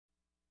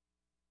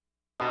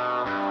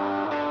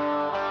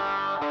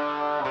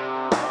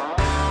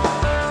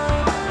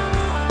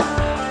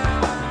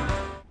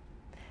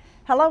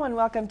Hello and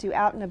welcome to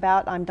Out and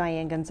About. I'm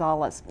Diane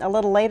Gonzalez. A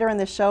little later in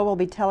the show, we'll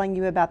be telling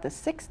you about the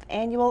 6th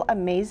annual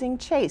Amazing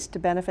Chase to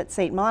benefit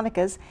St.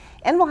 Monica's,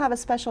 and we'll have a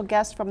special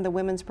guest from the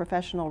Women's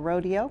Professional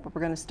Rodeo. But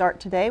we're going to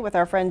start today with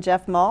our friend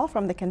Jeff Mall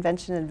from the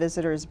Convention and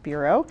Visitors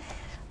Bureau.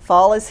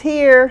 Fall is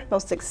here,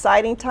 most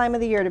exciting time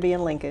of the year to be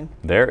in Lincoln.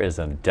 There is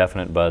a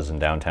definite buzz in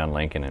downtown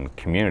Lincoln and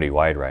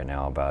community-wide right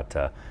now about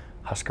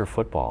Husker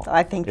football.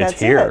 I think it's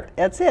that's here. it.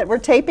 That's it. We're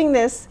taping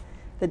this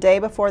the day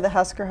before the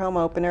Husker home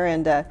opener,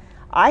 and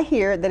I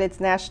hear that it's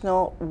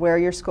National Wear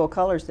Your School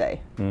Colors Day.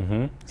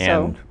 Mm-hmm.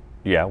 So, and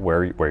yeah,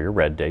 wear your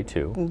red day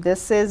too.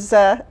 This is,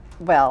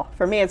 well,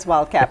 for me it's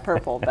Wildcat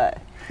Purple, but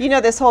you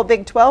know this whole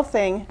Big 12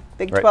 thing,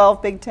 Big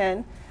 12, Big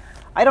 10.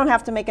 I don't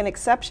have to make an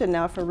exception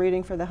now for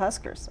rooting for the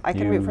Huskers. I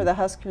can root for the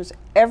Huskers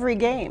every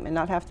game and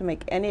not have to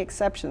make any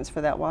exceptions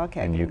for that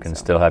Wildcat game. And you can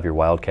still have your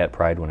Wildcat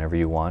pride whenever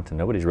you want, and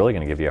nobody's really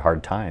going to give you a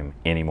hard time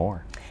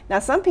anymore. Now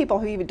some people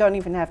who don't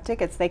even have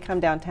tickets, they come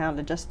downtown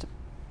to just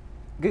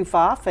goof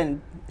off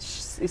and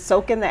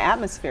soak in the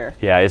atmosphere.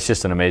 Yeah, it's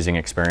just an amazing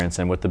experience,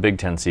 and with the Big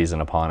Ten season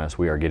upon us,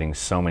 we are getting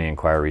so many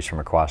inquiries from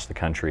across the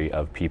country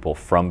of people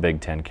from Big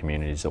Ten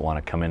communities that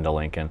want to come into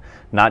Lincoln,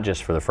 not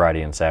just for the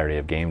Friday and Saturday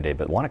of game day,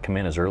 but want to come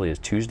in as early as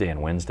Tuesday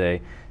and Wednesday,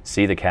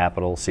 see the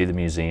Capitol, see the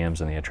museums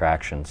and the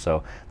attractions.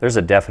 So there's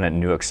a definite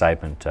new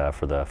excitement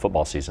for the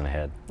football season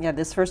ahead. Yeah,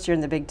 this first year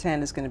in the Big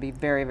Ten is going to be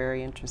very,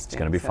 very interesting. It's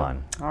going to be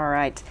fun. All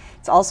right.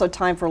 It's also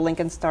time for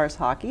Lincoln Stars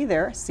hockey.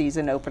 Their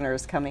season opener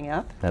is coming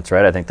up. That's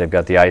right. I think they've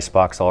got the ice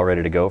box all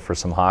ready to go for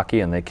some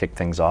hockey, and they kick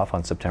things off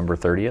on September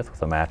 30th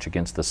with a match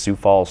against the Sioux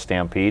Falls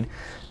Stampede.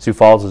 Sioux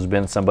Falls has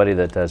been somebody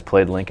that has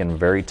played Lincoln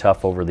very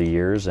tough over the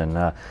years,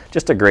 and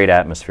just a great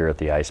atmosphere at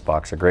the ice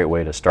box. A great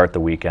way to start the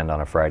weekend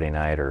on a Friday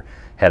night or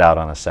head out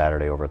on a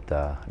Saturday over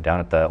at down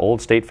at the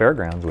old State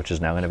Fairgrounds, which is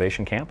now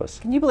Innovation Campus.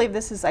 Can you believe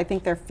this is, I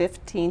think, their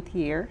 15th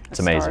year of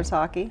Stars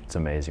hockey? It's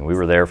amazing. We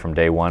were there from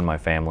day one, my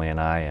family and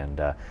I,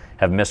 and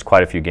have missed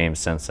quite a few games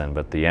since then,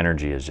 but the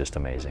energy is just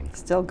amazing.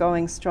 Still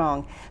going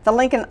strong. The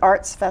Lincoln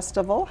Arts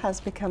Festival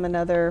has become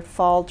another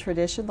fall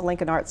tradition. The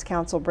Lincoln Arts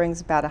Council brings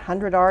about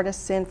 100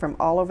 artists in from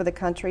all over the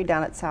country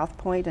down at South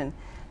Point, and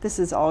this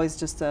is always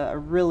just a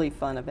really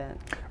fun event.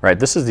 Right,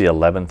 this is the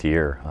 11th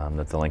year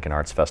that the Lincoln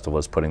Arts Festival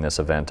is putting this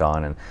event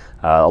on, and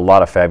a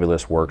lot of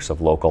fabulous works of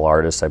local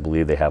artists. I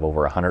believe they have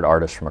over 100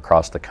 artists from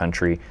across the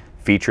country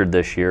featured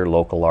this year,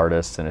 local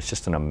artists, and it's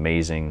just an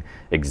amazing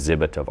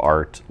exhibit of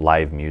art,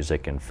 live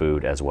music, and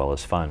food, as well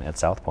as fun at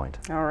South Point.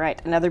 All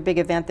right, another big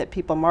event that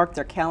people mark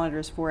their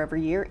calendars for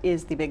every year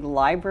is the big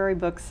library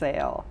book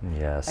sale.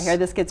 Yes. I hear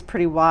this gets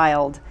pretty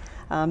wild.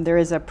 There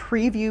is a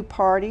preview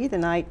party the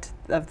night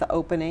of the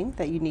opening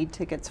that you need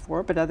tickets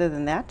for, but other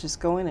than that, just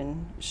go in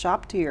and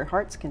shop to your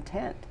heart's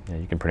content. Yeah,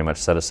 you can pretty much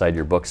set aside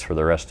your books for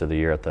the rest of the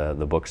year at the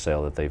book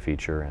sale that they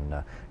feature,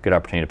 and good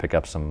opportunity to pick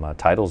up some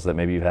titles that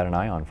maybe you've had an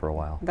eye on for a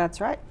while. That's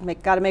right.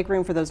 Got to make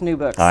room for those new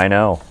books. I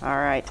know. All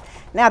right.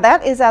 Now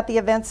that is at the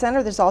Event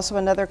Center. There's also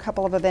another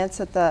couple of events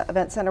at the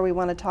Event Center we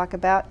want to talk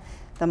about.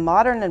 The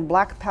Modern and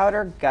Black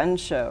Powder Gun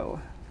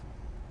Show.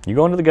 You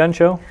going to the gun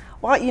show?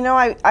 Well, you know,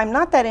 I'm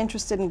not that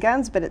interested in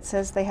guns, but it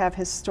says they have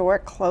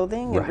historic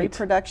clothing and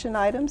reproduction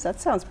items.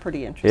 That sounds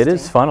pretty interesting. It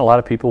is fun. A lot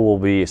of people will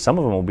be, some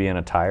of them will be in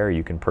attire.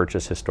 You can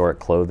purchase historic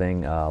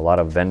clothing, a lot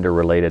of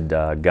vendor-related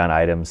gun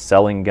items,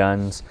 selling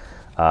guns.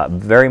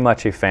 Very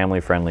much a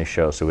family-friendly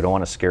show, so we don't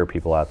want to scare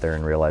people out there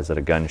and realize that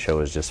a gun show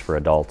is just for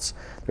adults.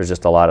 There's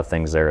just a lot of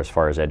things there as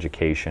far as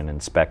education,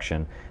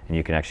 inspection, and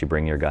you can actually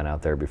bring your gun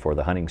out there before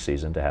the hunting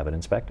season to have it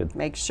inspected.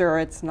 Make sure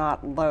it's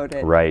not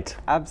loaded. Right.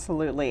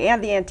 Absolutely.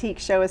 And the Antique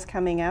Show is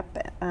coming up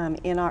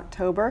in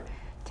October.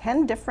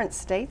 10 different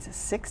states,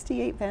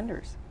 68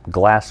 vendors.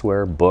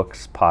 Glassware,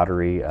 books,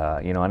 pottery.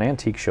 You know, an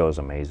antique show is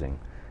amazing.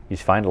 You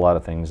find a lot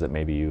of things that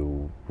maybe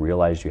you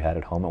realized you had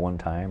at home at one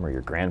time, or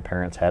your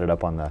grandparents had it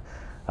up on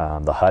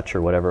the hutch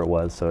or whatever it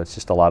was. So it's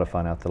just a lot of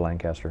fun out to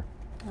Lancaster.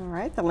 All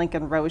right, the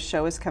Lincoln Rose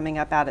Show is coming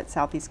up out at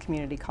Southeast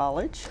Community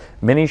College.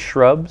 Many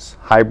shrubs,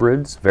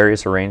 hybrids,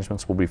 various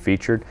arrangements will be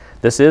featured.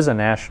 This is a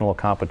national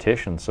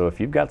competition, so if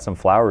you've got some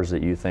flowers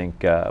that you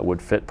think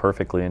would fit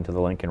perfectly into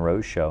the Lincoln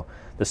Rose Show,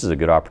 this is a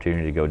good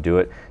opportunity to go do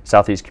it.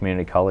 Southeast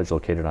Community College,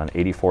 located on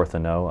 84th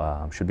and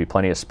O. Should be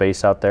plenty of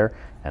space out there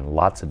and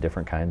lots of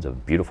different kinds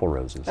of beautiful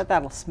roses. But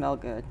that'll smell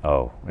good.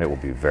 Oh, it will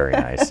be very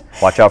nice.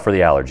 Watch out for the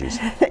allergies.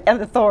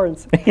 And the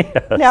thorns.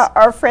 Yes. Now,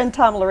 our friend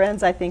Tom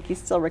Lorenz, I think he's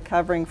still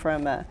recovering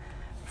from the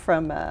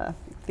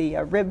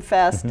Rib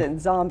Fest and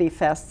Zombie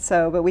Fest.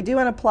 But we do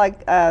want to plug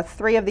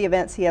 3 of the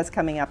events he has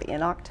coming up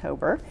in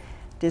October.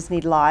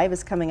 Disney Live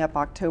is coming up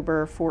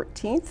October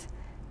 14th.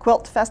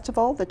 Quilt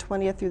Festival, the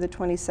 20th through the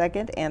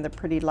 22nd, and the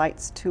Pretty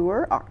Lights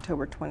Tour,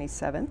 October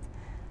 27th.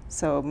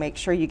 So make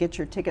sure you get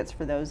your tickets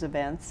for those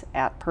events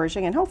at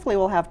Pershing, and hopefully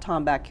we'll have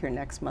Tom back here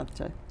next month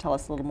to tell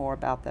us a little more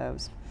about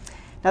those.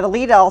 Now the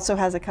lead also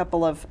has a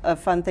couple of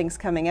fun things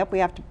coming up. We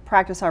have to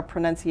practice our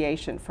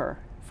pronunciation for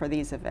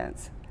these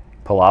events.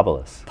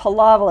 Pilobolus.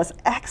 Pilobolus,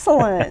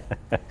 excellent.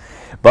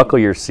 Buckle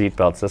your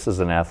seatbelts. This is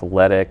an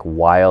athletic,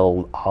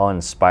 wild,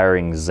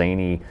 awe-inspiring,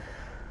 zany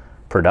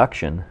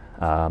production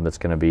that's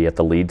going to be at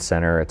the Lead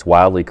Center. It's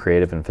wildly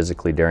creative and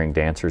physically daring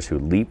dancers who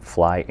leap,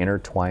 fly,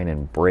 intertwine,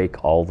 and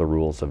break all the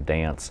rules of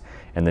dance.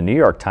 And the New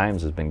York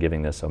Times has been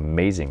giving this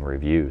amazing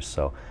reviews.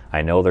 So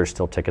I know there's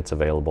still tickets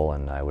available,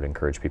 and I would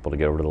encourage people to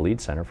get over to the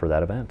Lead Center for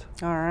that event.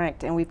 All right,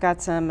 and we've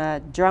got some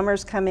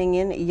drummers coming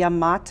in.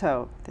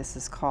 Yamato, this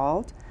is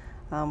called.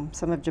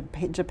 Some of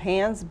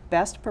Japan's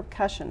best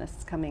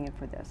percussionists coming in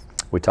for this.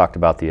 We talked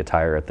about the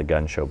attire at the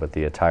gun show, but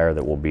the attire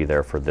that will be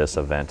there for this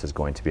event is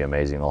going to be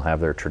amazing. They'll have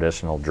their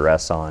traditional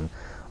dress on,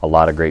 a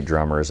lot of great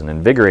drummers, an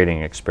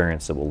invigorating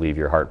experience that will leave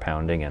your heart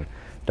pounding. And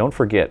don't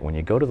forget, when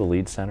you go to the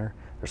Lead Center,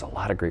 there's a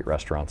lot of great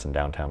restaurants in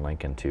downtown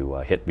Lincoln to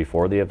hit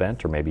before the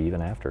event or maybe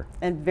even after.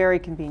 And very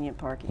convenient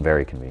parking.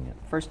 Very convenient.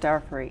 First hour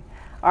free.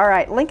 All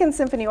right, Lincoln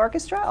Symphony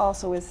Orchestra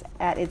also is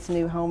at its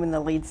new home in the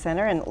Lead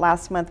Center. And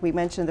last month we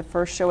mentioned the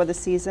first show of the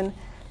season,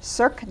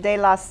 Cirque de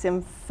la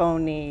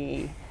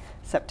Symphonie,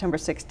 September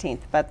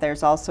 16th. But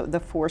there's also the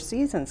Four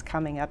Seasons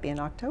coming up in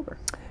October.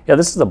 Yeah,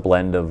 this is a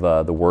blend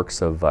of the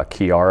works of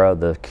Chiara,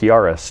 the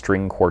Chiara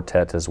String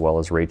Quartet, as well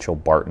as Rachel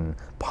Barton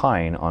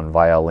Pine on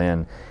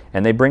violin.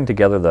 And they bring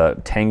together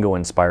the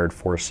tango-inspired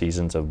Four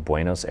Seasons of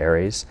Buenos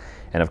Aires.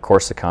 And of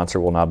course, the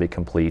concert will not be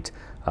complete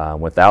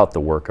without the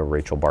work of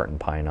Rachel Barton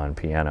Pine on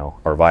piano,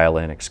 or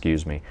violin,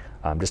 excuse me.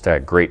 Just a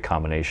great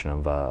combination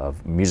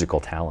of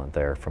musical talent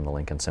there from the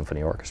Lincoln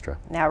Symphony Orchestra.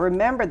 Now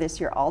remember this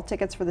year, all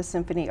tickets for the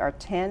symphony are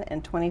 $10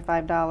 and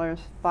 $25,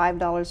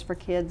 $5 for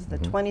kids, the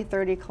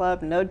 20-30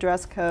 club, no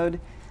dress code.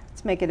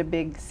 Let's make it a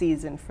big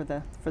season for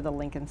the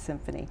Lincoln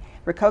Symphony.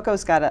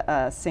 Rococo's got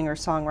a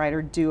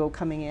singer-songwriter duo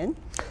coming in.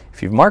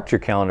 If you've marked your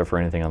calendar for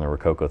anything on the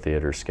Rococo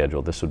Theater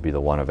schedule, this would be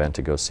the one event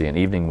to go see. An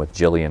evening with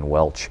Jillian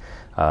Welch,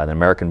 an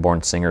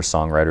American-born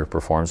singer-songwriter who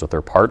performs with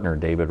her partner,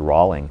 David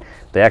Rawling.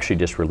 They actually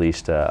just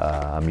released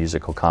a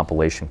musical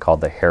compilation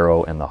called The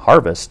Harrow and the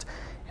Harvest,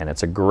 and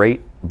it's a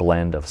great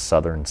blend of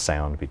Southern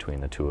sound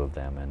between the two of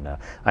them. And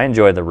I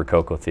enjoy the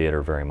Rococo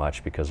Theater very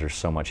much because there's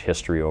so much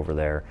history over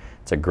there.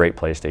 It's a great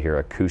place to hear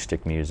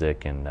acoustic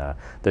music, and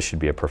this should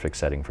be a perfect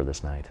setting for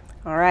this night.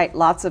 All right,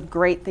 lots of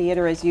great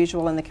theater as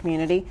usual in the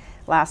community.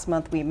 Last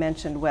month we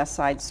mentioned West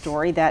Side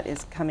Story. That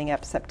is coming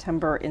up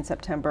in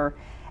September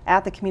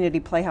at the Community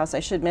Playhouse. I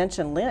should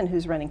mention Lynn,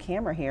 who's running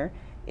camera here,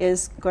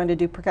 is going to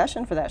do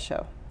percussion for that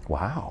show.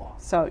 Wow.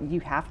 So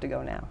you have to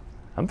go now.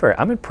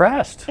 I'm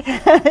impressed.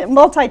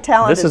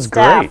 Multi-talented This is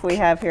staff great. we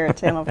have here at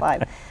Channel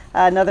 5.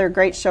 Another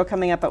great show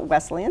coming up at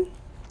Wesleyan.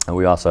 And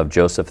we also have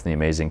Joseph and the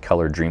Amazing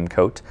Color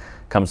Dreamcoat.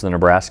 Comes to the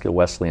Nebraska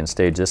Wesleyan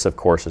stage. This, of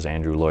course, is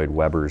Andrew Lloyd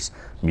Webber's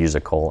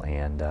musical,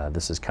 and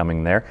this is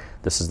coming there.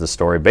 This is the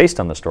story based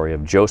on the story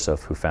of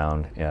Joseph, who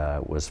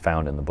was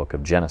found in the book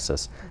of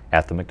Genesis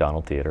at the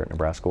McDonald Theater at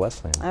Nebraska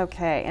Wesleyan.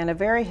 Okay, and a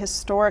very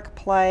historic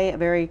play,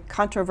 very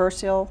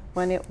controversial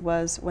when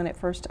it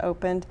first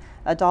opened.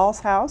 A Doll's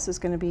House is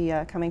going to be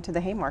coming to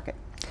the Haymarket.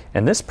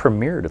 And this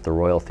premiered at the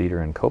Royal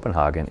Theater in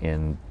Copenhagen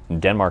in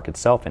Denmark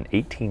itself in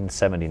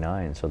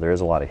 1879, so there is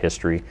a lot of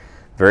history.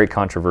 Very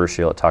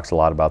controversial. It talks a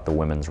lot about the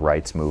women's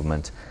rights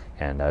movement,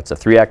 and it's a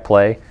 3-act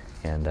play,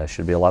 and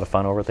should be a lot of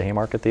fun over at the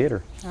Haymarket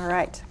Theater. All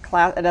right,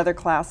 another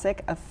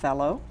classic,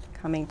 Othello,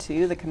 coming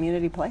to the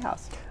Community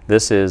Playhouse.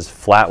 This is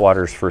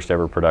Flatwater's first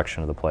ever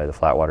production of the play, the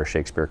Flatwater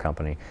Shakespeare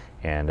Company,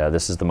 and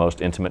this is the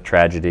most intimate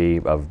tragedy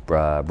of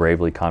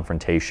bravely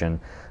confrontation,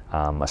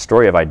 a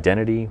story of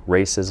identity,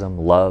 racism,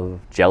 love,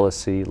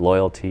 jealousy,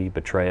 loyalty,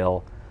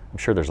 betrayal. I'm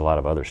sure there's a lot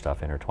of other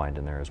stuff intertwined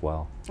in there as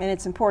well. And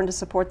it's important to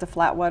support the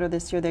Flatwater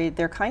this year.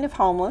 They're kind of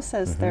homeless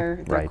as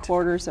their Right.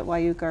 quarters at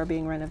Wyuka are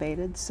being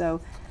renovated.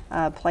 So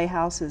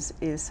Playhouse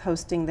is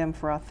hosting them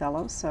for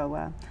Othello. So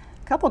a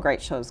couple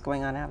great shows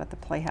going on out at the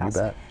Playhouse.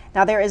 You bet.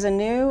 Now there is a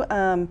new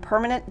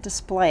permanent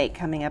display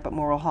coming up at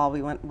Morrill Hall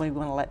we want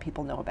to let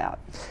people know about.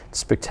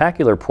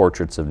 Spectacular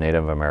portraits of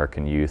Native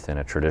American youth in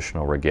a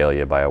traditional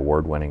regalia by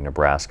award-winning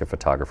Nebraska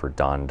photographer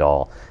Don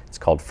Dahl. It's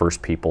called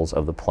First Peoples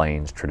of the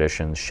Plains,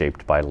 Traditions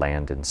Shaped by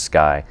Land and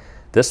Sky.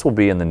 This will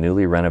be in the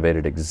newly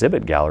renovated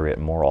exhibit gallery at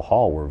Morrill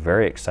Hall. We're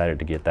very excited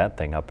to get that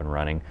thing up and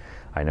running.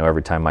 I know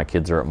every time my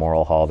kids are at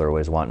Morrill Hall, they're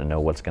always wanting to know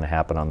what's going to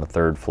happen on the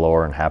 3rd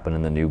floor and happen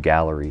in the new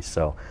gallery.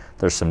 So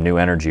there's some new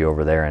energy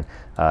over there.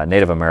 And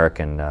Native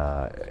American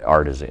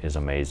art is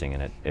amazing,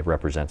 and it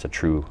represents a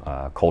true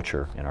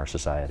culture in our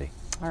society.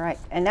 All right,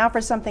 and now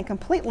for something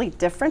completely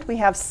different, we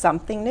have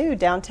something new.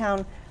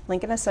 Downtown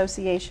Lincoln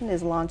Association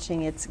is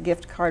launching its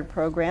gift card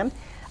program.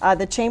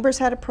 The Chamber's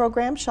had a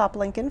program, Shop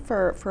Lincoln,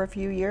 for a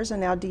few years,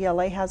 and now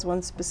DLA has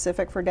one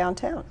specific for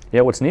downtown.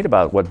 Yeah, what's neat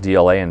about what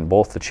DLA and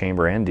both the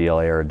Chamber and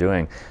DLA are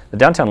doing, the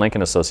Downtown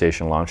Lincoln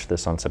Association launched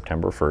this on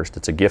September 1st.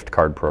 It's a gift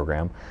card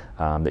program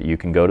that you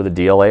can go to the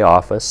DLA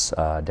office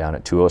down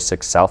at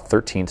 206 South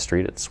 13th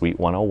Street at Suite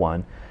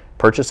 101,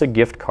 purchase a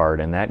gift card,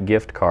 and that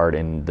gift card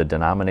in the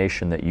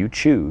denomination that you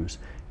choose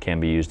can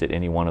be used at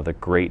any one of the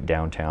great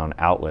downtown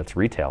outlets,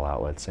 retail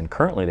outlets. And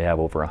currently they have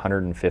over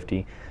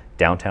 150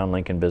 downtown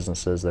Lincoln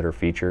businesses that are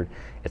featured.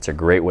 It's a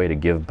great way to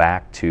give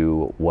back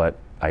to what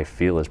I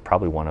feel is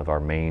probably one of our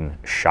main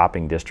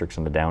shopping districts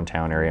in the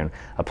downtown area, and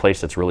a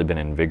place that's really been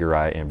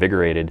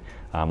invigorated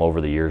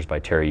over the years by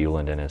Terry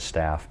Euland and his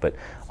staff. But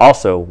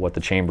also what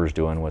the Chamber's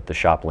doing with the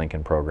Shop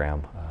Lincoln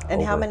program.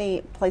 And how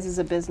many places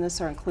of business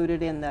are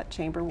included in that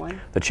Chamber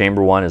one? The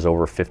Chamber one is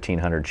over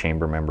 1,500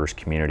 Chamber members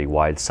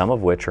community-wide, some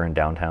of which are in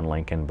downtown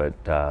Lincoln, but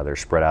they're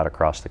spread out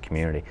across the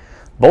community.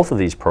 Both of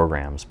these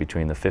programs,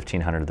 between the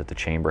 1,500 that the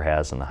Chamber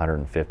has and the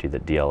 150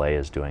 that DLA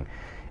is doing,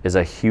 is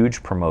a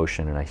huge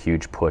promotion and a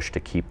huge push to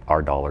keep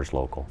our dollars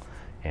local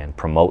and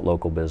promote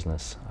local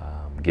business,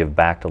 give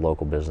back to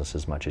local business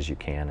as much as you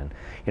can.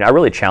 And I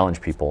really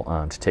challenge people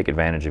to take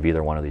advantage of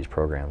either one of these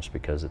programs,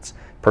 because it's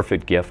a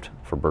perfect gift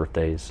for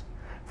birthdays,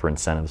 for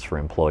incentives for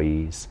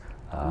employees,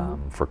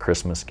 for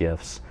Christmas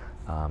gifts,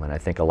 and I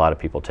think a lot of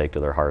people take to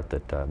their heart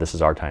that this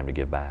is our time to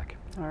give back.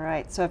 All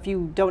right, so if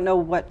you don't know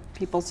what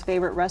people's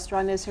favorite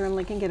restaurant is here in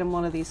Lincoln, get them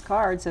one of these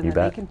cards and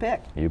then they can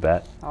pick. You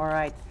bet. All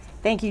right.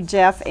 Thank you,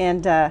 Jeff.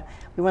 And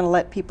we want to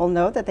let people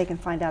know that they can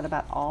find out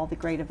about all the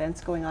great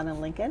events going on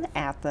in Lincoln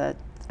at the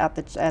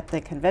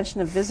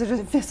Convention of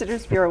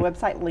Visitors Bureau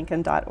website,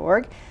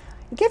 lincoln.org.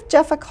 Give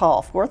Jeff a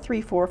call,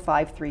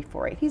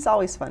 434-5348. He's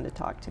always fun to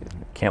talk to.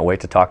 Can't wait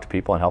to talk to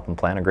people and help them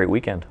plan a great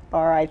weekend.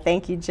 All right,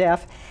 thank you,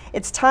 Jeff.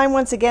 It's time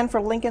once again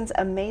for Lincoln's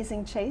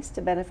Amazing Chase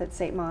to benefit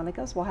St.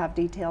 Monica's. We'll have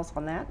details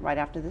on that right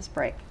after this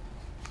break.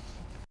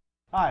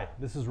 Hi,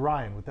 this is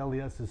Ryan with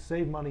LES's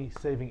Save Money,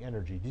 Saving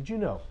Energy. Did you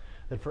know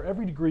that for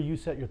every degree you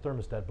set your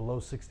thermostat below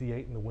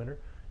 68 in the winter,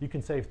 you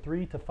can save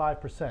 3 to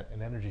 5%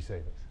 in energy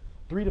savings?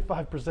 3 to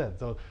 5%.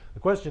 So the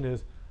question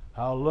is,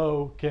 how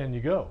low can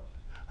you go?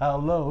 How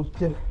low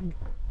can...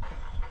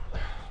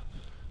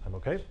 I'm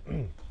okay.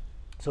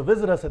 So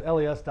visit us at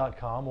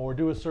les.com or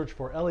do a search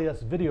for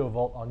LES Video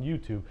Vault on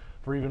YouTube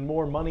for even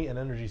more money and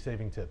energy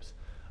saving tips.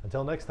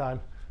 Until next time,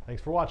 thanks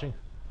for watching.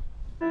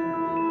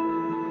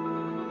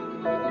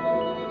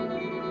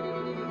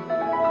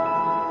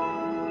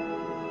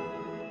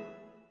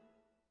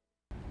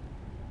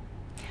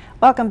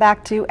 Welcome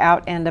back to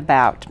Out and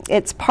About.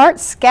 It's part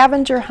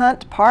scavenger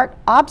hunt, part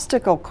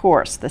obstacle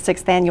course. The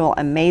 6th annual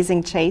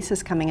Amazing Chase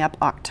is coming up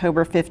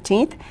October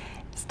 15th.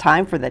 It's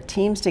time for the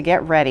teams to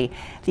get ready.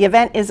 The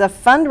event is a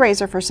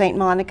fundraiser for St.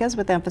 Monica's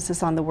with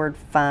emphasis on the word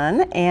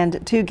fun,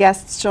 and 2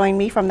 guests join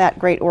me from that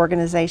great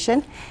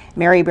organization.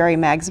 Mary Berry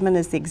Magsman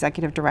is the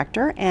executive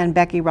director and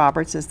Becky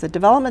Roberts is the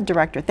development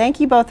director.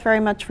 Thank you both very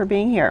much for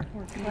being here.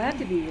 We're glad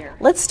to be here.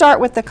 Let's start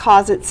with the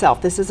cause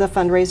itself. This is a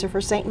fundraiser for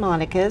St.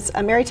 Monica's.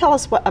 Mary, tell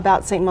us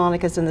about St.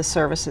 Monica's and the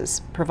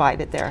services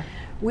provided there.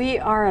 We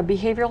are a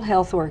behavioral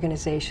health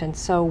organization,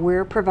 so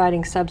we're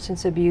providing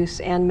substance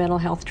abuse and mental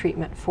health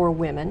treatment for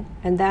women,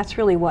 and that's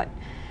really what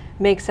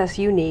makes us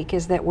unique,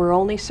 is that we're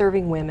only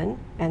serving women.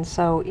 And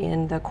so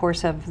in the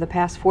course of the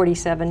past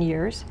 47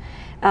 years,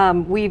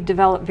 we've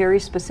developed very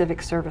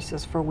specific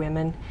services for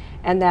women,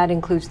 and that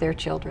includes their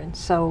children.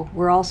 So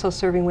we're also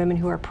serving women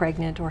who are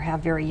pregnant or have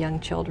very young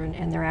children,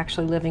 and they're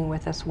actually living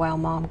with us while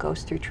mom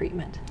goes through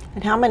treatment.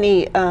 And how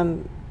many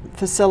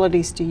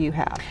facilities do you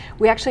have?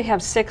 We actually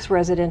have 6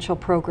 residential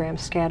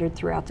programs scattered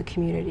throughout the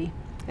community.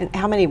 And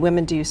how many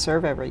women do you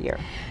serve every year?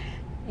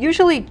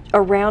 Usually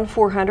around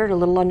 400, a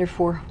little under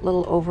 4, a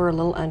little over, a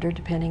little under,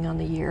 depending on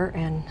the year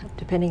and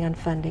depending on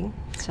funding.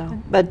 So,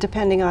 but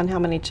depending on how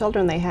many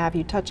children they have,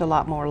 you touch a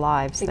lot more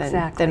lives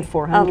than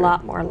 400. A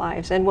lot more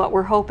lives. And what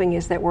we're hoping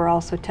is that we're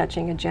also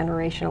touching a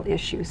generational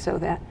issue, so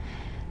that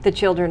the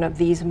children of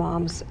these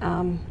moms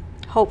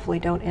hopefully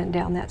don't end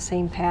down that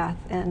same path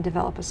and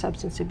develop a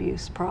substance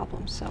abuse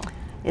problem. So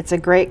it's a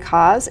great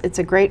cause, it's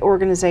a great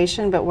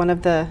organization, but one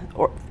of the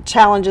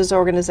challenges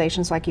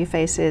organizations like you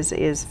face is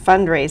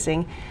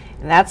fundraising,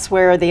 and that's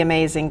where the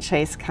Amazing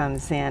Chase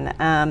comes in.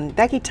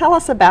 Becky, tell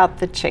us about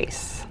the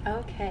Chase.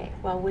 Okay,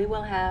 well, we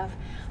will have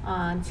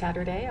on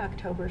Saturday,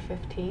 October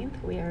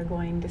 15th, we are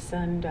going to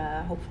send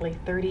hopefully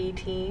 30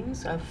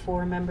 teams of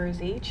 4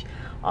 members each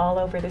all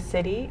over the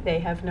city. They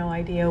have no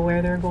idea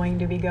where they're going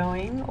to be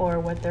going or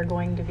what they're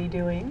going to be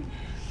doing,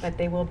 but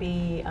they will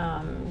be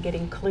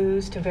getting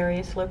clues to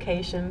various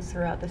locations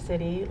throughout the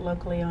city,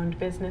 locally owned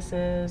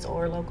businesses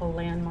or local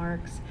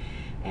landmarks.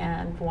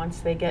 And once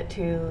they get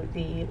to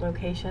the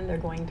location, they're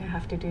going to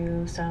have to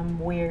do some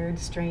weird,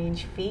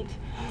 strange feat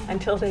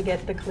until they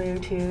get the clue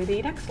to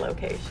the next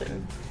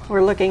location.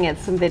 We're looking at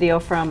some video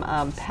from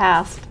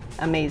past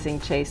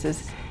Amazing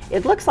Chases.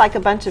 It looks like a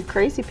bunch of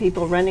crazy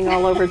people running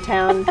all over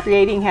town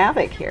creating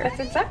havoc here. That's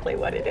exactly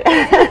what it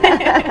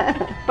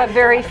is. But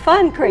very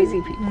fun,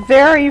 crazy people.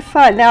 Very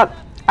fun. Now,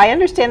 I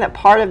understand that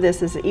part of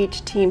this is that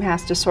each team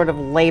has to sort of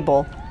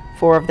label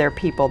 4 of their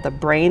people: the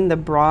brain, the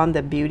brawn,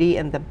 the beauty,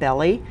 and the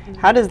belly.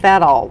 How does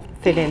that all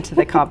fit into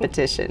the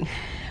competition?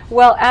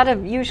 Well, out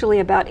of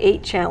usually about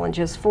 8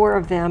 challenges, 4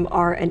 of them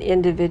are an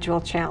individual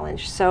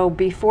challenge. So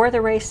before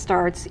the race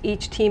starts,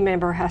 each team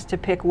member has to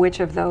pick which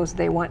of those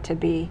they want to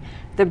be.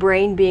 The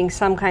brain being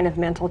some kind of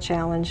mental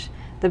challenge,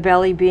 the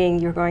belly being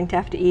you're going to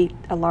have to eat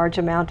a large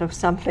amount of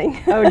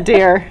something. Oh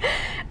dear.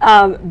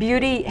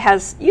 Beauty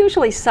has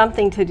usually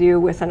something to do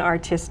with an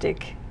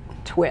artistic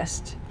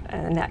twist,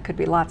 and that could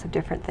be lots of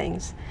different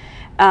things.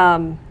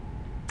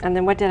 And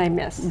then what did I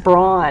miss?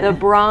 Brawn. The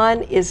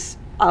brawn is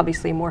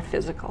obviously more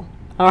physical.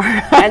 All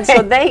right. And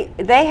so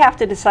they have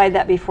to decide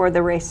that before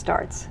the race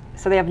starts.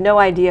 So they have no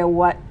idea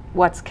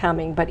what's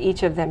coming, but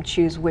each of them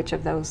choose which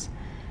of those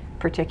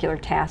particular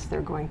tasks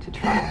they're going to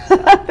try. So.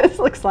 This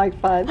looks like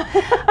fun.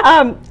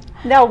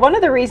 Now, one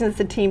of the reasons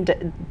the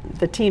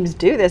teams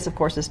do this, of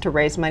course, is to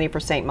raise money for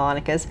St.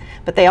 Monica's,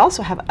 but they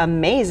also have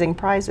amazing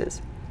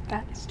prizes.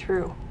 That is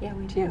true. Yeah,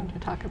 we Do do. to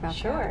talk about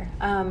Sure.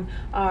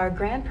 Our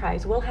grand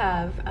prize, we'll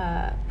have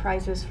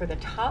prizes for the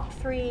top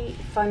 3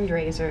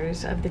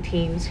 fundraisers of the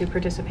teams who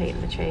participate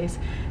in the chase,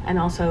 and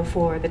also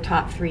for the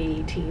top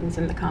 3 teams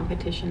in the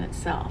competition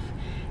itself.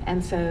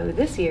 And so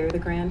this year, the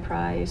grand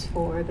prize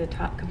for the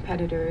top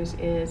competitors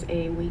is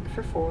a week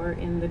for 4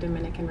 in the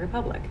Dominican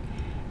Republic.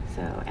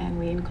 So, and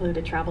we include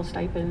a travel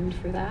stipend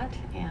for that,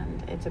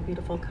 and it's a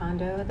beautiful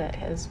condo that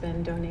has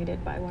been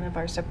donated by one of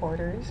our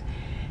supporters.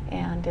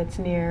 And it's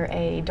near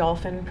a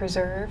dolphin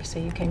preserve, so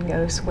you can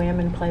go swim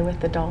and play with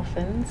the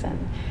dolphins and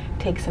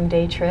take some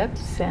day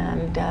trips.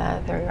 And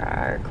there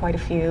are quite a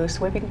few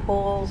swimming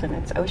pools, and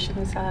it's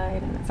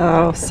oceanside.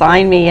 And it's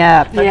Sign me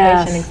up. vacation,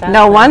 Yes. exactly.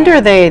 No wonder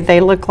they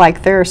look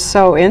like they're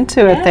so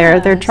into it there.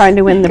 They're Yes. trying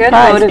to win the Good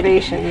prize.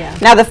 motivation, yeah.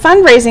 Now, the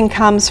fundraising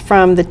comes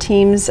from the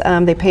teams.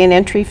 They pay an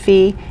entry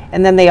fee,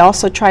 and then they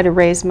also try to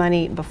raise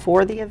money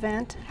before the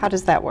event. How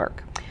does that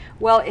work?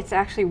 Well, it's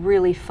actually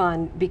really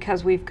fun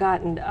because we've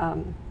gotten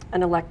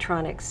an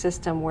electronic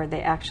system where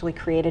they actually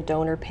create a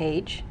donor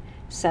page,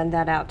 send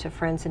that out to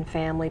friends and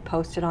family,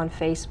 post it on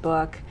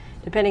Facebook.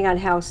 Depending on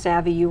how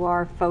savvy you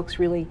are, folks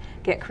really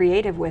get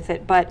creative with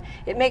it, but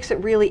it makes it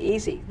really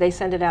easy. They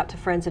send it out to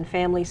friends and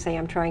family, say,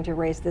 I'm trying to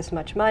raise this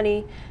much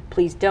money,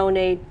 please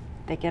donate.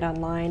 They get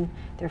online,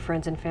 their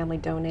friends and family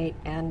donate,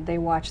 and they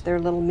watch their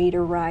little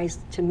meter rise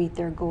to meet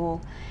their goal.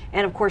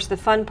 And of course, the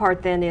fun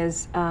part then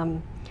is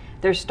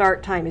their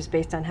start time is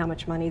based on how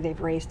much money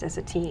they've raised as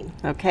a team.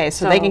 Okay,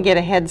 so they can get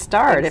a head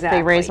start if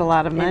they raise a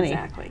lot of money.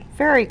 Exactly.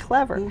 Very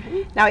clever.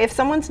 Now, if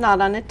someone's not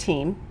on a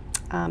team,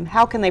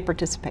 how can they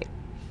participate?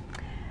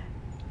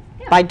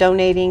 By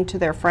donating to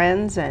their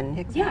friends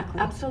and Yeah,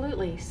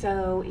 absolutely.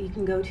 So you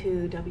can go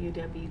to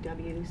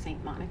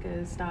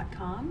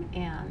www.stmonicas.com,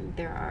 and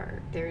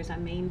there's a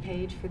main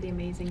page for the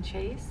Amazing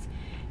Chase,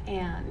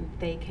 and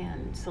they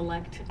can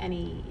select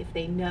if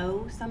they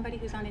know somebody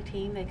who's on a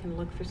team, they can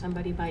look for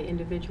somebody by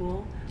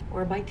individual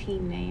or by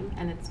team name,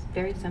 and it's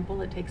very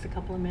simple. It takes a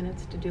couple of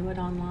minutes to do it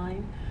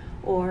online.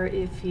 Or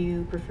if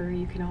you prefer,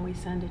 you can always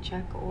send a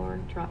check or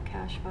drop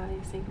cash by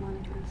St.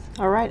 Monica's.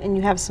 All right, and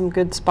you have some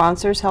good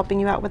sponsors helping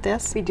you out with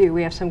this? We do.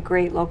 We have some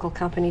great local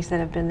companies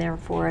that have been there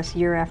for us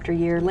year after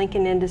year.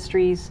 Lincoln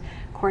Industries,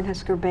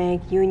 Cornhusker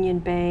Bank, Union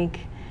Bank.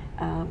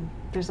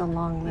 There's a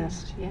long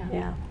list.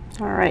 Yeah.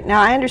 All right,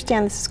 now I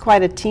understand this is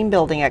quite a team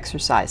building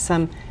exercise.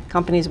 Some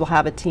companies will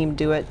have a team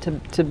do it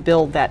to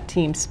build that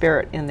team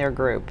spirit in their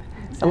group.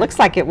 It looks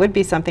like it would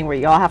be something where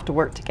you all have to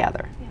work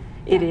together.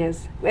 It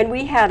is. And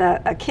we had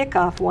a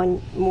kickoff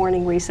one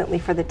morning recently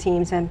for the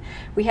teams, and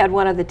we had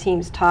one of the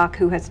teams talk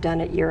who has done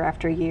it year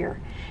after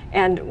year.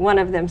 And one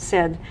of them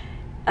said,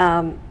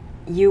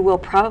 you will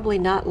probably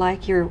not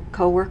like your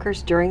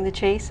coworkers during the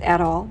chase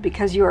at all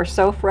because you are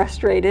so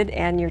frustrated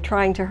and you're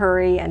trying to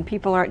hurry and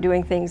people aren't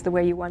doing things the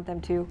way you want them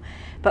to.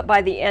 But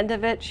by the end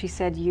of it, she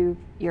said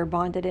you're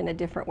bonded in a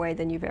different way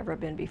than you've ever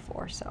been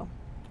before. So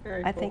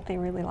I think they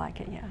really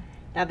like it, yeah.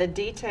 Now, the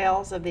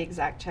details of the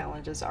exact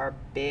challenges are a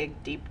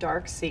big, deep,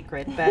 dark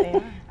secret,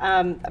 but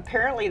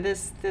apparently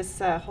this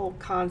whole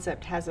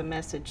concept has a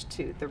message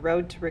too. The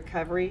road to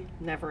recovery,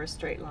 never a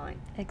straight line.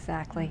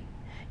 Exactly.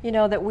 You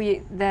know,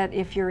 that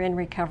if you're in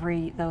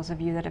recovery, those of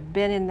you that have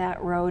been in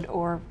that road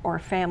or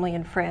family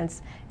and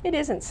friends, it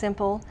isn't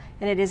simple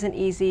and it isn't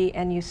easy,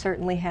 and you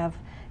certainly have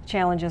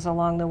challenges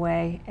along the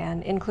way,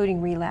 and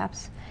including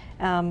relapse.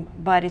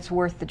 But it's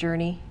worth the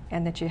journey,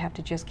 and that you have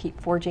to just keep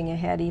forging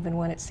ahead even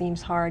when it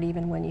seems hard,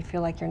 even when you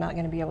feel like you're not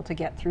going to be able to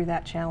get through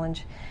that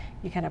challenge.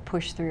 You kind of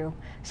push through.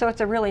 So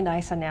it's a really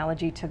nice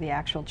analogy to the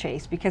actual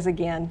chase, because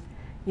again,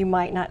 you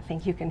might not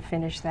think you can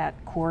finish that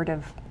quart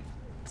of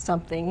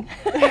something,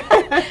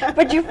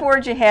 but you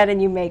forge ahead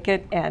and you make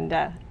it, and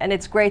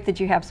it's great that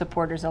you have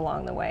supporters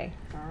along the way,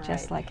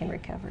 just like in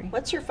recovery.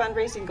 What's your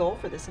fundraising goal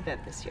for this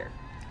event this year?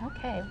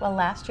 Okay, well,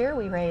 last year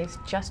we raised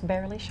just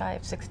barely shy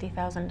of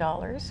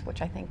 $60,000,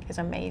 which I think is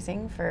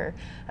amazing for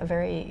a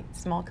very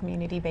small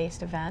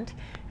community-based event.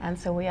 And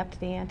so we upped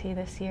the ante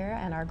this year,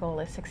 and our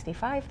goal is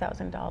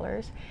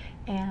 $65,000.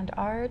 And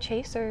our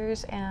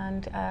chasers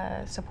and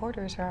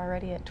supporters are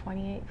already at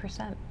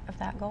 28% of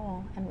that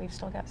goal, and we've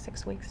still got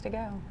 6 weeks to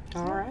go.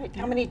 All right.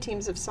 How many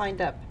teams have signed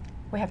up?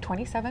 We have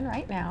 27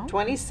 right now.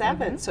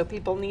 27, so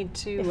people need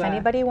to... If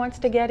anybody wants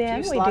to get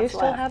in, we do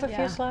still have a Yeah.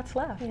 few slots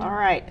left. All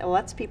right,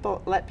 let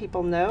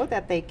people know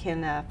that they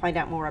can find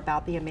out more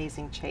about the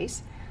Amazing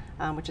Chase,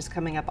 which is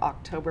coming up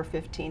October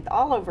 15th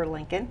all over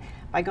Lincoln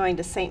by going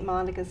to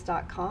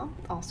stmonicas.com.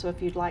 Also,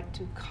 if you'd like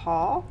to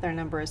call, their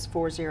number is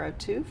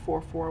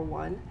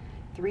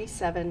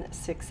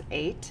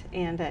 402-441-3768,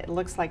 and it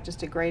looks like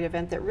just a great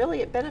event that really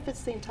it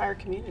benefits the entire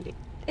community.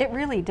 It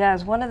really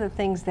does. One of the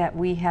things that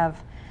we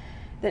have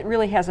that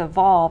really has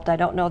evolved, I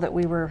don't know that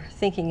we were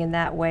thinking in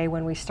that way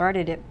when we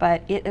started it,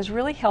 but it has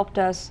really helped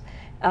us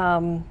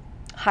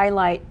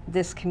highlight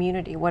this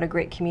community, what a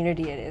great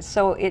community it is.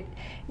 So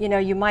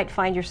you might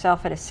find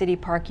yourself at a city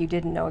park you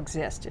didn't know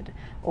existed,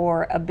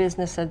 or a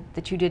business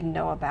that you didn't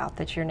know about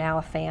that you're now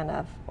a fan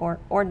of,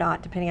 or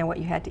not, depending on what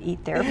you had to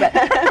eat there. But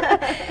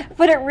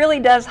but it really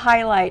does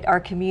highlight our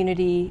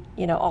community,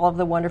 all of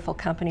the wonderful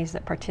companies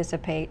that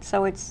participate.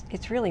 So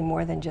it's really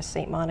more than just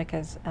St.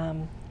 Monica's.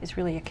 It's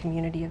really a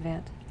community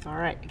event. All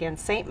right, again,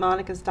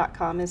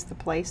 stmonicas.com is the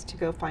place to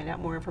go find out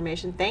more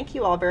information. Thank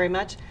you all very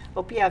much.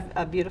 Hope you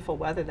have beautiful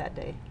weather that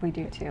day. We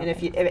do too. And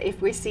if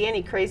we see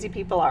any crazy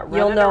people out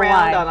You'll running know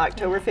around why. on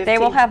October 15th. They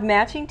will have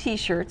matching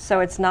t-shirts,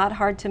 so it's not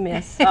hard to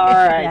miss. All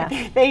right,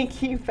 Yeah.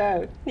 Thank you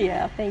both.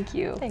 Yeah, thank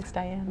you. Thanks,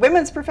 Diane.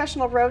 Women's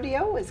Professional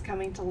Rodeo is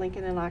coming to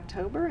Lincoln in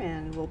October,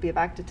 and we'll be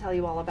back to tell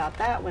you all about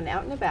that when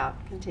Out and About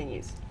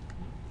continues.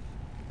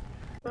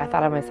 I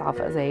thought of myself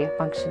as a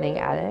functioning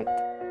addict.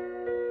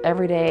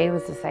 Every day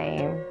was the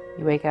same.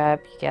 You wake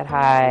up, you get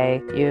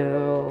high,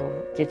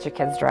 you get your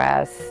kids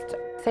dressed.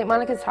 St.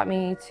 Monica's taught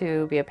me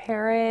to be a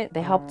parent.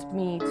 They helped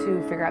me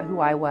to figure out who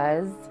I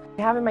was.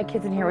 Having my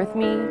kids in here with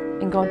me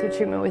and going through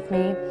treatment with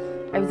me,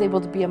 I was able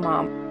to be a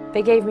mom.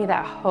 They gave me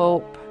that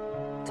hope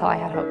till I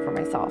had hope for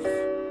myself.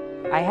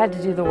 I had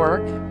to do the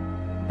work,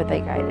 but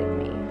they guided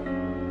me.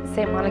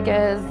 St.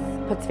 Monica's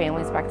puts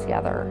families back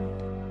together.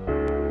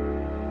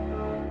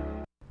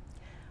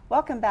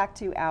 Welcome back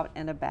to Out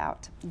and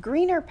About.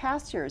 Greener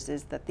Pastures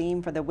is the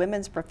theme for the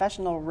Women's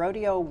Professional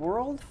Rodeo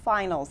World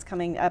Finals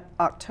coming up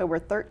October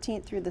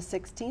 13th through the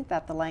 16th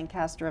at the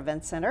Lancaster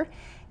Event Center.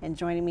 And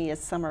joining me is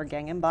Summer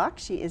Gengenbach.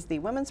 She is the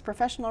Women's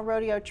Professional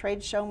Rodeo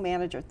Trade Show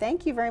Manager.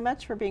 Thank you very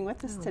much for being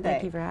with us today.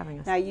 Thank you for having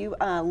us. Now you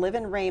live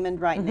in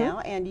Raymond right now,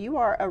 and you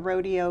are a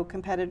rodeo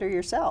competitor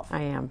yourself.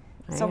 I am.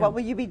 So what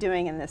will you be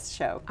doing in this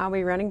show? I'll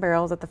be running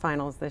barrels at the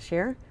finals this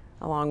year,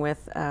 along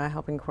with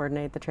helping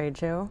coordinate the trade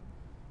show.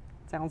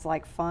 Sounds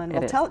like fun. It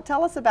Well, is.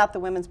 tell us about the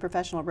Women's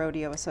Professional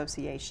Rodeo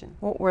Association.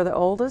 Well, we're the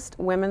oldest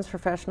women's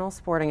professional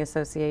sporting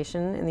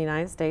association in the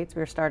United States.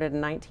 We were started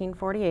in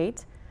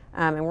 1948,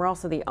 and we're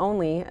also the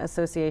only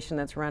association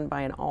that's run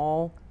by an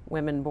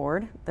all-women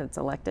board that's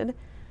elected.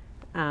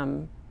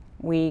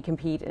 We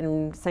compete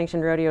in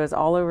sanctioned rodeos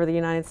all over the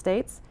United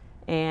States,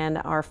 and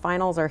our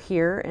finals are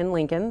here in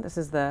Lincoln. This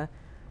is the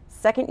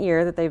second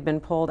year that they've been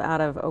pulled out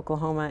of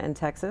Oklahoma and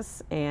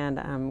Texas,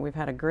 and we've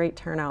had a great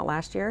turnout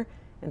last year.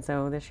 And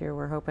so this year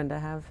we're hoping to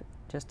have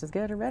just as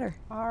good or better.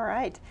 All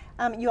right.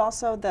 You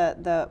also,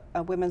 the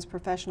Women's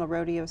Professional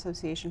Rodeo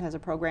Association has a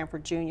program for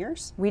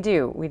juniors. We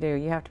do.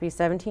 You have to be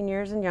 17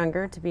 years and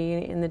younger to be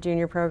in the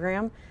junior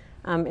program.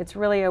 It's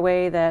really a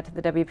way that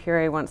the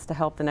WPRA wants to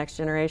help the next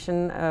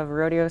generation of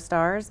rodeo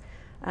stars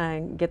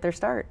get their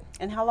start.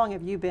 And how long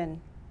have you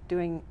been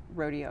doing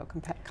rodeo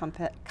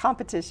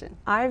competition?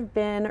 I've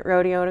been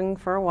rodeoing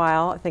for a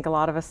while. I think a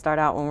lot of us start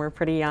out when we're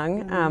pretty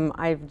young.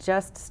 I've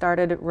just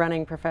started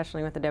running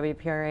professionally with the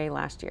WPRA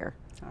last year.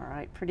 All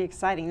right, pretty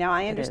exciting. Now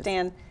I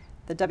understand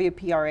the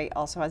WPRA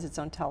also has its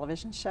own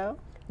television show.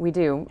 We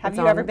do. Have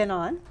you ever been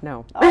on?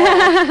 No.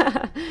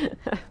 Oh.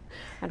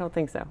 I don't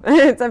think so.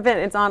 It's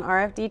on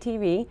RFD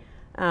TV,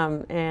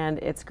 and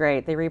it's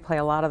great. They replay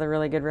a lot of the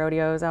really good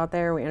rodeos out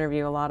there. We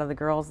interview a lot of the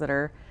girls that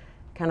are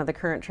kind of the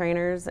current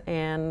trainers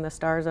and the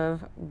stars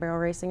of barrel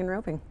racing and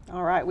roping.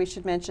 All right, we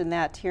should mention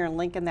that here in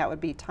Lincoln, that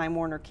would be Time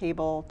Warner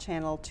Cable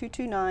Channel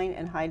 229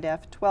 and High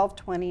Def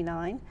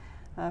 1229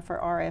 for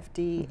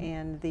RFD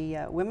and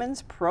the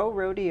Women's Pro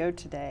Rodeo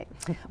today.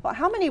 Well,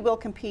 how many will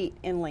compete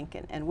in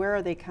Lincoln, and where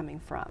are they coming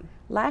from?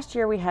 Last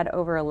year we had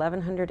over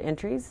 1,100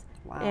 entries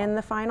Wow. in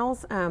the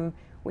finals.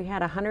 We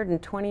had a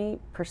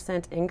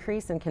 120%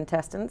 increase in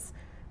contestants.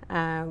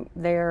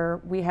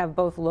 We have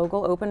both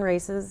local open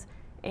races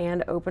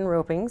and open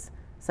ropings.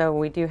 So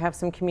we do have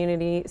some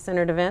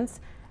community-centered events.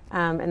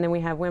 And then we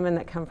have women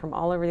that come from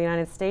all over the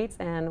United States,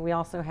 and we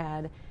also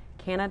had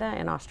Canada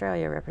and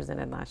Australia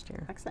represented last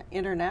year. Excellent.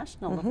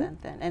 International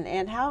event then.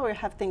 And how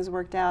have things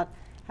worked out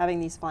having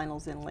these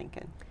finals in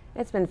Lincoln?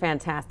 It's been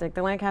fantastic.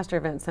 The Lancaster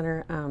Event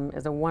Center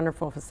is a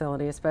wonderful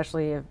facility,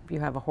 especially if you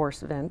have a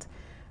horse event.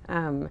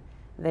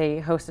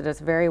 They hosted us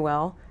very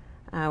well.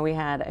 We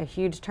had a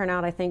huge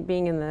turnout. I think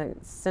being in the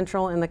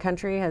central in the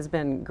country has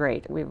been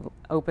great. We've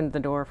opened the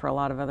door for a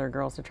lot of other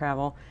girls to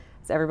travel.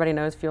 As everybody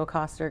knows, fuel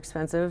costs are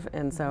expensive,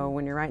 and so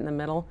when you're right in the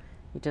middle,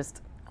 you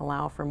just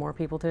allow for more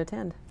people to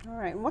attend. All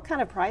right. And what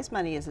kind of prize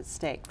money is at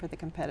stake for the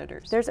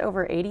competitors? There's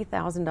over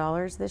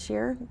 $80,000 this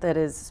year that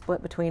is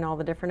split between all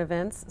the different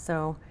events,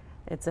 so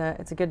it's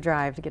a good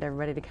drive to get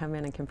everybody to come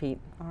in and compete.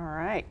 All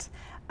right.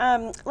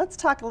 Let's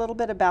talk a little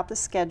bit about the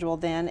schedule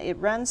then. It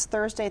runs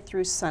Thursday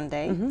through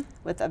Sunday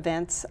with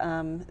events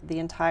the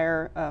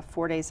entire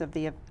 4 days of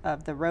the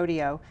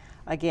rodeo.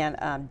 Again,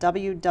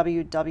 www.wpra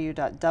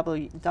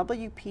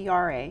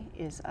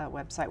is a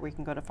website where you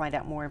can go to find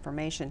out more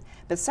information.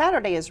 But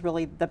Saturday is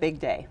really the big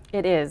day.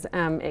 It is.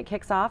 It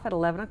kicks off at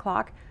 11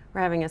 o'clock.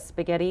 We're having a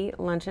spaghetti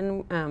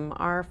luncheon.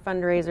 Our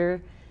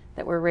fundraiser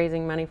that we're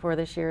raising money for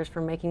this year is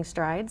for Making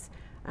Strides.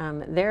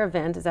 Their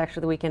event is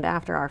actually the weekend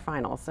after our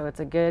finals, so it's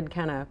a good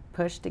kind of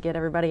push to get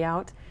everybody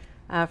out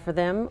for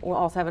them. We'll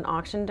also have an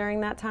auction during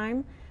that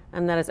time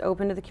that is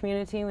open to the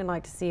community. We'd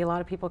like to see a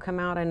lot of people come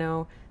out. I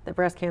know that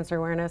breast cancer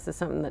awareness is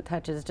something that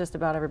touches just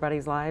about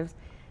everybody's lives.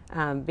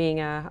 Being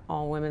a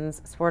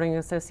all-women's sporting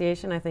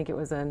association, I think it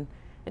was an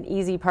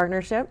easy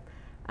partnership.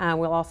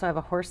 We'll also have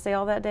a horse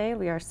sale that day.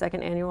 It'll be our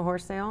second annual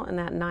horse sale, and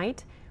that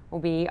night will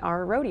be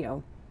our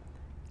rodeo.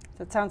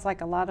 That sounds like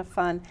a lot of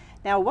fun.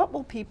 Now, what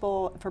will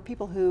for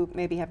people who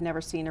maybe have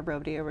never seen a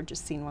rodeo or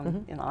just seen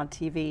one on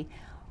TV,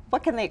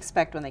 what can they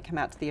expect when they come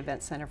out to the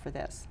event center for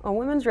this? Well,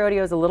 women's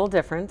rodeo is a little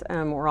different.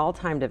 We're all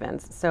timed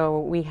events. So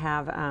we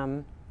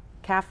have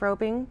calf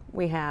roping,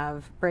 we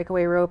have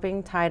breakaway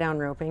roping, tie-down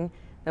roping.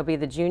 There'll be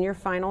the junior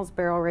finals.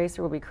 Barrel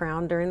racer will be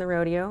crowned during the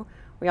rodeo.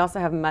 We also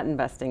have mutton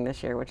busting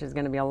this year, which is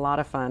going to be a lot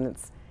of fun.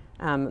 It's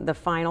the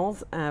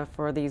finals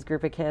for these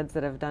group of kids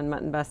that have done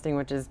mutton busting,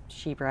 which is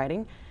sheep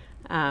riding,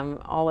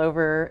 all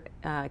over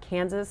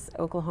Kansas,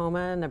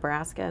 Oklahoma,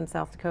 Nebraska, and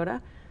South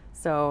Dakota.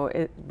 So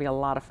it'll be a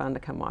lot of fun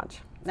to come watch.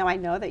 Now, I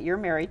know that you're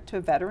married to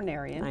a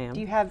veterinarian. I am.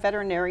 Do you have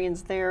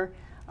veterinarians there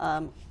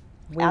at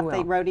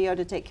the rodeo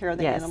to take care of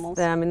the animals?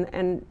 Yes,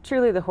 and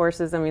truly the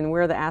horses, I mean,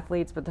 we're the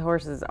athletes, but the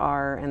horses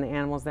are, and the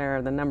animals there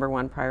are the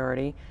 #1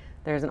 priority.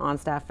 There's an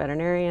on-staff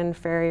veterinarian,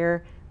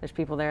 farrier. There's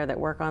people there that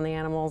work on the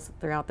animals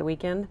throughout the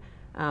weekend.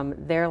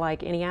 They're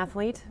like any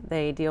athlete.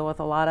 They deal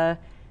with a lot of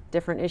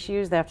different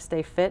issues. They have to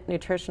stay fit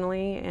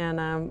nutritionally,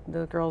 and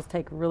the girls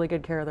take really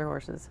good care of their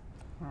horses.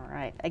 All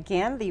right.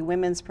 Again, the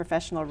Women's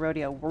Professional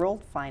Rodeo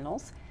World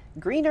Finals.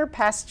 Greener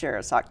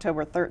Pastures,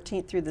 October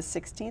 13th through the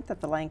 16th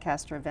at the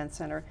Lancaster Event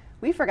Center.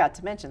 We forgot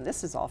to mention,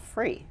 this is all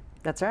free.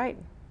 That's right.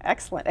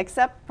 Excellent,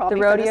 except probably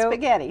the rodeo, for the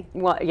spaghetti.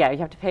 Well, yeah, you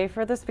have to pay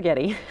for the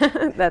spaghetti.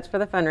 That's for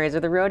the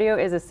fundraiser. The rodeo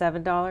is a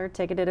 $7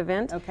 ticketed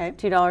event. Okay.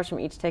 $2 from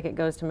each ticket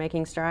goes to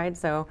Making Strides.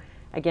 So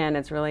again,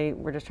 it's really,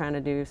 we're just trying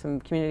to do some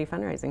community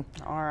fundraising.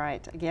 All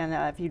right. Again,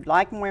 if you'd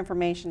like more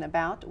information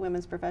about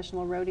Women's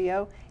Professional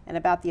Rodeo and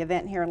about the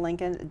event here in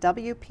Lincoln,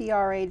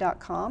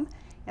 WPRA.com.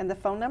 And the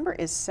phone number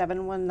is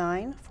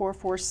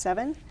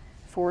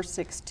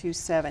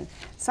 719-447-4627.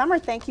 Summer,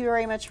 thank you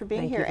very much for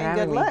being here, and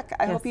good luck.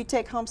 I hope you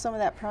take home some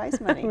of that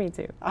prize money. Me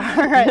too. All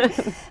right.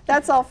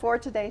 That's all for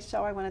today's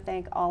show. I want to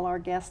thank all our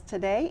guests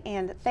today,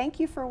 and thank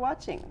you for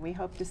watching. We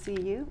hope to see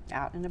you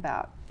out and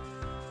about.